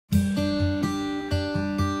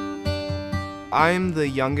I'm the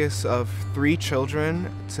youngest of 3 children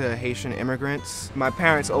to Haitian immigrants. My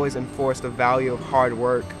parents always enforced the value of hard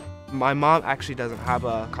work. My mom actually doesn't have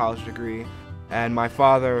a college degree, and my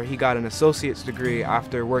father, he got an associate's degree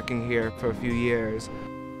after working here for a few years.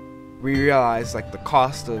 We realized the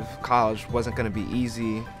cost of college wasn't going to be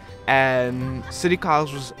easy, and City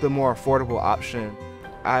College was the more affordable option.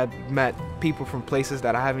 I met people from places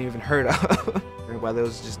that I haven't even heard of, whether it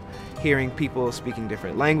was just hearing people speaking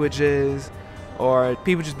different languages, or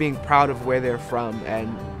people just being proud of where they're from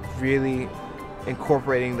and really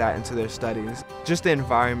incorporating that into their studies. Just the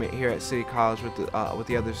environment here at City College with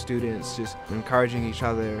the other students, just encouraging each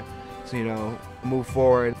other to, move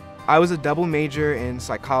forward. I was a double major in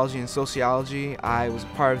psychology and sociology. I was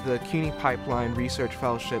part of the CUNY Pipeline Research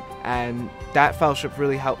Fellowship, and that fellowship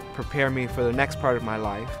really helped prepare me for the next part of my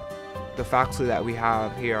life. The faculty that we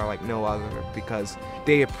have here are like no other because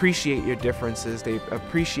they appreciate your differences, they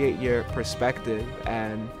appreciate your perspective,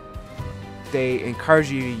 and they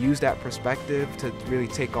encourage you to use that perspective to really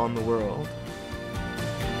take on the world.